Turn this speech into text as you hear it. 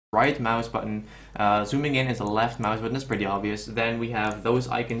right mouse button. Zooming in is the left mouse button. That's pretty obvious. Then we have those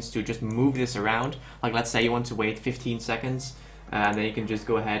icons to just move this around. Like let's say you want to wait 15 seconds, and then you can just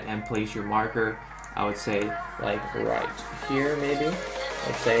go ahead and place your marker. I would say like right here maybe.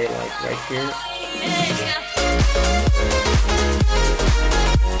 Let's say like right here.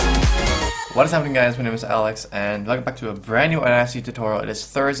 What is happening, guys? My name is Alex and welcome back to a brand new Audacity tutorial. It is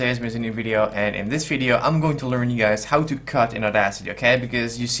Thursday, it's a new video, and in this video I'm going to learn you guys how to cut in Audacity, okay?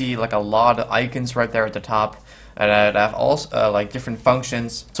 Because you see like a lot of icons right there at the top that have also like different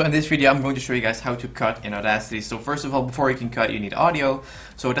functions. So in this video I'm going to show you guys how to cut in Audacity. So first of all, before you can cut, you need audio.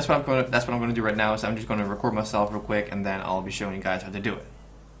 So that's what I'm going to do right now. So I'm just going to record myself real quick and then I'll be showing you guys how to do it.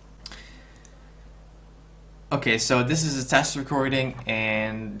 Okay, so this is a test recording,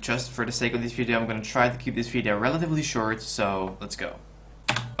 and just for the sake of this video, I'm going to try to keep this video relatively short, so let's go.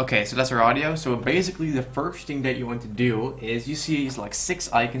 Okay, so that's our audio. So basically the first thing that you want to do is, you see these like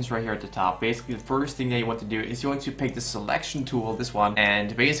 6 icons right here at the top. Basically the first thing that you want to do is you want to pick the selection tool, this one,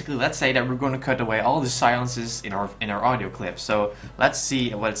 and basically let's say that we're going to cut away all the silences in our audio clip. So let's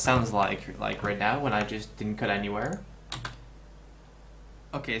see what it sounds like right now when I just didn't cut anywhere.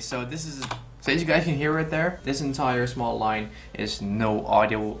 Okay, so this is... So as you guys can hear right there, this entire small line is no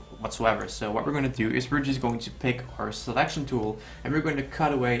audio whatsoever. So what we're going to do is we're just going to pick our selection tool and we're going to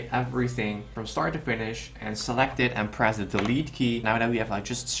cut away everything from start to finish and select it and press the delete key. Now that we have like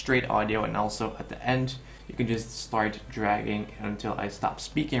just straight audio, and also at the end you can just start dragging until I stop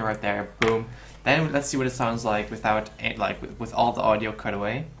speaking right there. Boom. Then let's see what it sounds like without with all the audio cut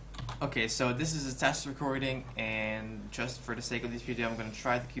away. Okay, so this is a test recording, and just for the sake of this video, I'm going to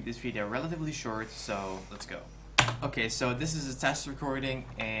try to keep this video relatively short, so let's go. Okay, so this is a test recording,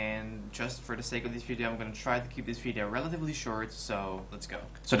 and just for the sake of this video, I'm going to try to keep this video relatively short, so let's go.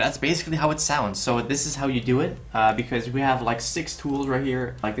 So that's basically how it sounds. So this is how you do it, because we have like 6 tools right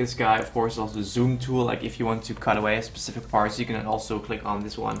here. Like this guy, of course, also the zoom tool. Like if you want to cut away specific parts, you can also click on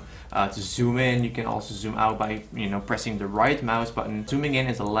this one to zoom in. You can also zoom out by, pressing the right mouse button. Zooming in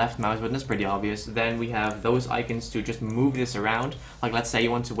is the left mouse button. That's pretty obvious. Then we have those icons to just move this around. Like let's say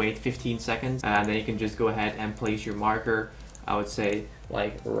you want to wait 15 seconds, and then you can just go ahead and place your marker. I would say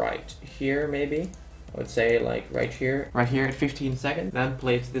like right here maybe. I would say like right here at 15 seconds. Then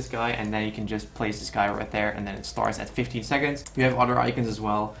place this guy, and then you can just place this guy right there, and then it starts at 15 seconds. You have other icons as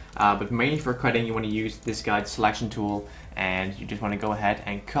well, but mainly for cutting you want to use this guy, the selection tool, and you just want to go ahead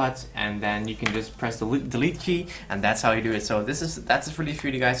and cut, and then you can just press the delete key, and that's how you do it. So that's it for this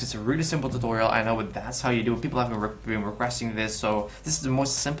video, guys. It's a really simple tutorial, I know, but that's how you do it. People have been requesting this, so this is the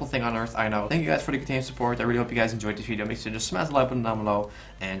most simple thing on earth, I know. Thank you guys for the continued support. I really hope you guys enjoyed this video. Make sure to just smash the like button down below,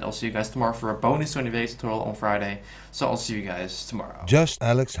 and I'll see you guys tomorrow for a bonus 20 days tutorial on Friday. So I'll see you guys tomorrow.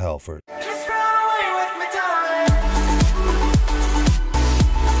 JustAlexHalford.